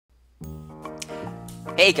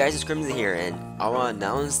Hey guys, it's Crimson here, and I want to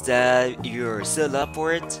announce that you're still up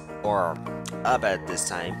for it, or up at this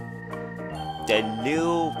time. The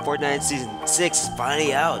new Fortnite Season 6 is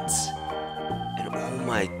finally out! And oh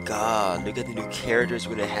my god, look at the new characters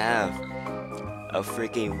we're gonna have. A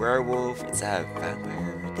freaking werewolf, it's a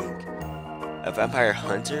vampire, I think. A vampire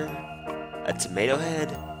hunter, a tomato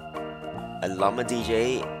head, a llama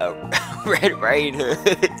DJ, a Red Riding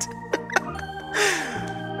Hood.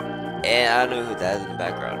 And I don't know who that is in the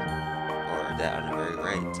background. Or that on the very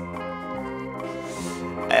right.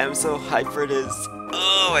 I am so hyped for this.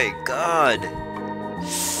 Oh my god.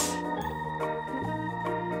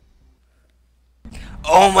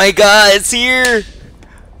 Oh my god, it's here!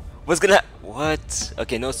 What's gonna what?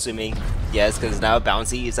 Okay, no swimming. Yes, because now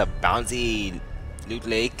bouncy is a bouncy loot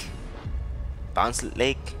lake. Bounce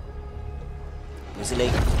lake? Bouncy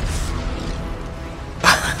lake?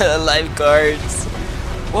 Lifeguards.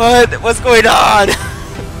 What? What's going on?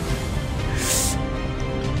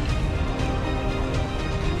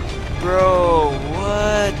 Bro,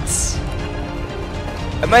 what?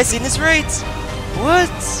 Am I seeing this right? What?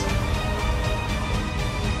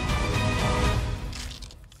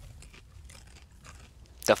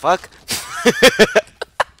 The fuck?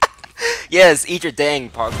 Yes, eat your dang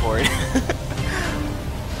popcorn.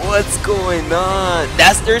 What's going on?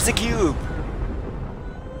 There's a cube.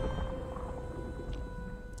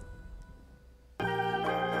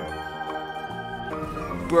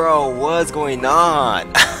 Bro, what's going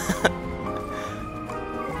on?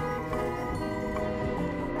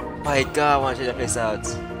 My god, I want to check that place out.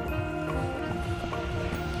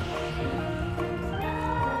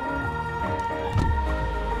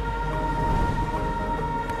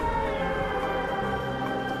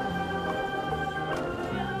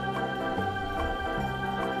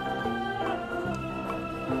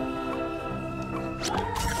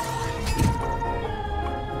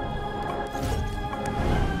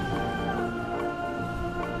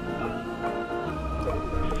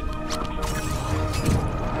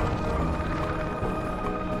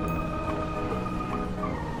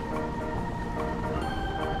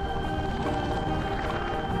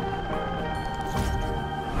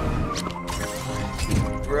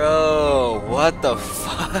 Bro, what the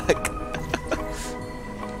fuck?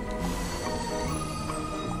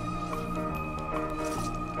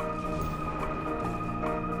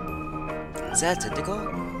 Is that a tentacle?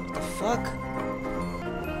 What the fuck?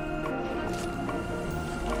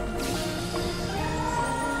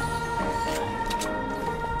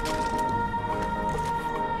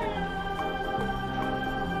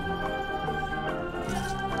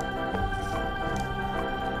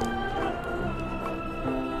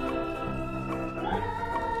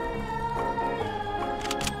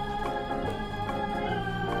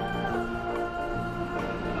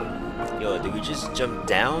 Yo, did we just jump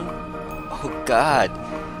down? Oh god.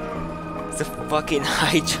 It's a fucking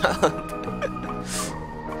high jump.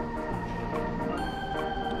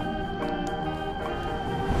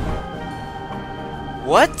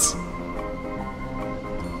 What?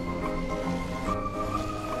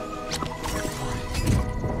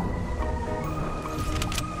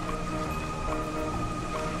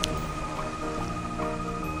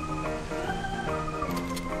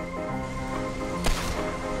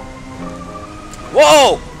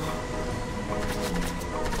 Whoa!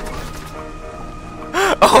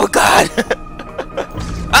 Oh god!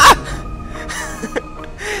 Ah!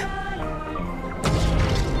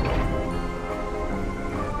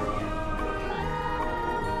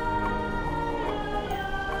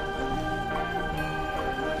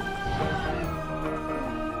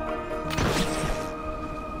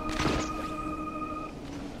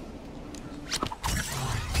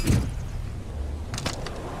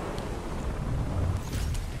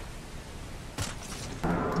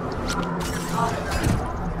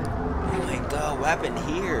 What happened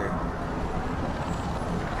here?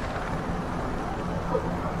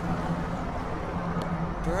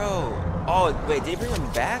 Bro. Oh, wait, did they bring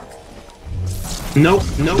him back? Nope,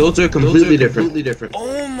 those are completely different.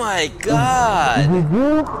 Oh my god!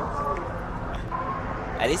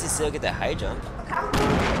 At least he still get the high jump.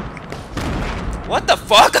 What the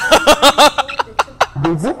fuck?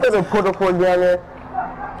 Did you put a portable down there?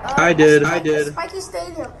 I did. Spiky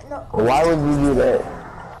Stadium. No. Why would you do that?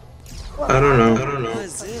 I don't know. What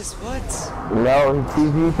is this? What? No,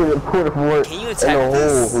 you put a portable Can you in attack a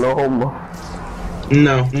this? hole. No homo.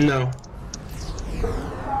 No.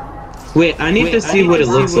 Wait, I need to see what it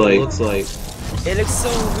looks like. It looks so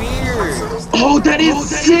weird. Oh, that is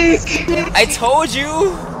sick! I told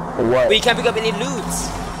you! What? But you can't pick up any loot.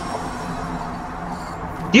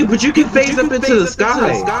 Dude, but you can phase up into the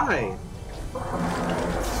sky.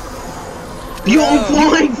 Yo, I'm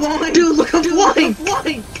flying! Dude, look, I'm flying!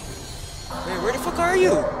 Wait, where the fuck are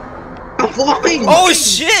you? I'm flying! Oh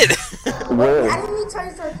shit! Where? I need to tell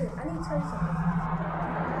you something. I need to tell you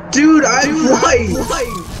something. Dude, I'm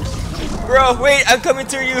flying! Bro, wait, I'm coming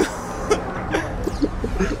to you.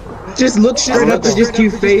 Just look straight up and just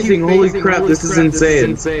keep phasing. Holy crap, this is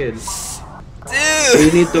insane. Dude!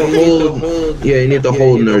 You need to hold. Yeah, you need to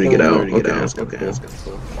hold in order to get out. Okay.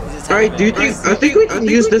 Alright, dude, I think we can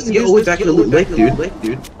use this to get all the way back to the lake, dude. Wait.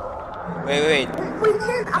 We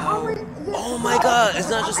can. I'm already. Oh my god, it's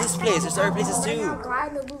not just this place, there's other places too.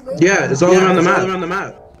 Yeah, it's all around the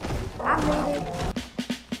map. I made it.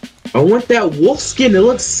 I want that wolf skin, it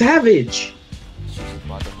looks savage.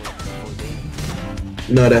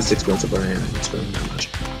 No, that's expensive. I am spending that much.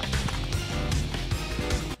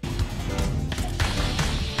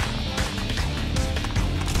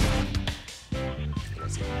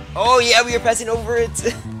 Oh yeah, we are passing over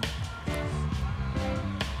it.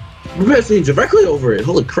 We're passing directly over it.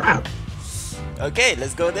 Holy crap. Okay,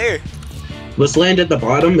 let's go there. Let's land at the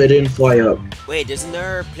bottom. It didn't fly up. Wait, there's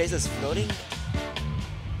another place that's floating?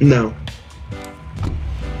 No,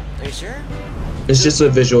 Are you sure? it's just a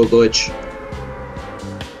visual glitch.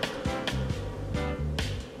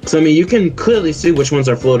 So I mean, you can clearly see which ones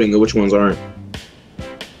are floating and which ones aren't.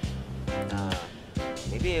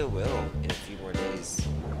 Maybe it will in a few more days.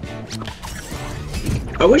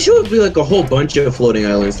 I wish it would be like a whole bunch of floating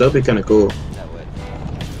islands. That'd be kind of cool. That would.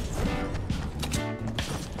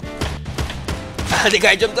 The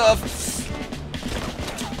guy jumped off!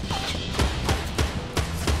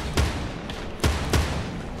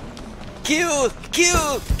 Kill!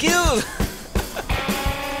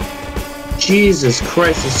 Jesus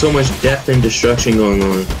Christ, there's so much death and destruction going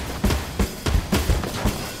on.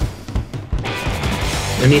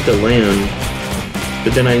 I need to land,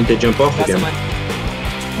 but then I need to jump off Got again. someone.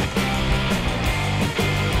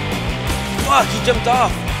 Fuck, he jumped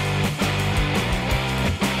off!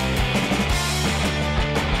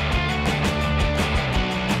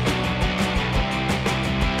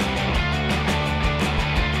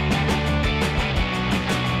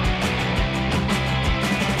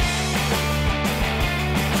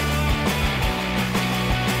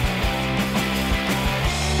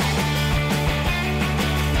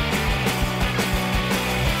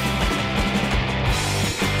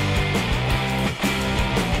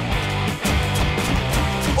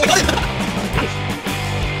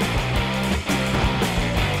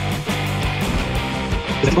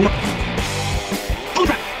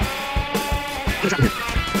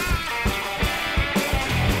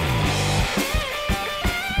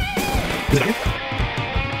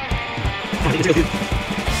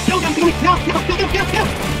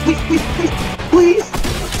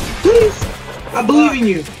 Please! I believe in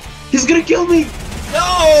you! He's gonna kill me! No!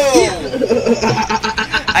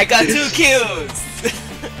 I got 2 kills!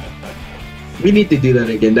 We need to do that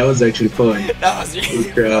again, that was actually fun. That was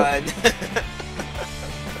really Crap. fun.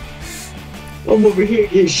 I'm over here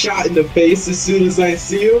getting shot in the face as soon as I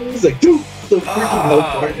see him. He's like, dude, the freaking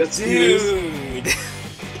health bar, that's dude!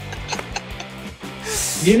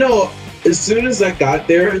 You know, as soon as I got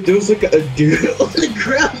there was like a dude on the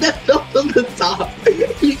ground that fell from the top.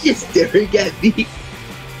 He just staring at me.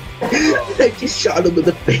 I just shot him in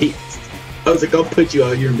the face. I was like, I'll put you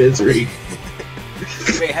out of your misery.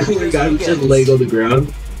 Wait, how Oh many my kills god, did I'm you just get? laying on the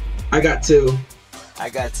ground. I got 2. I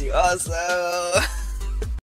got 2 also.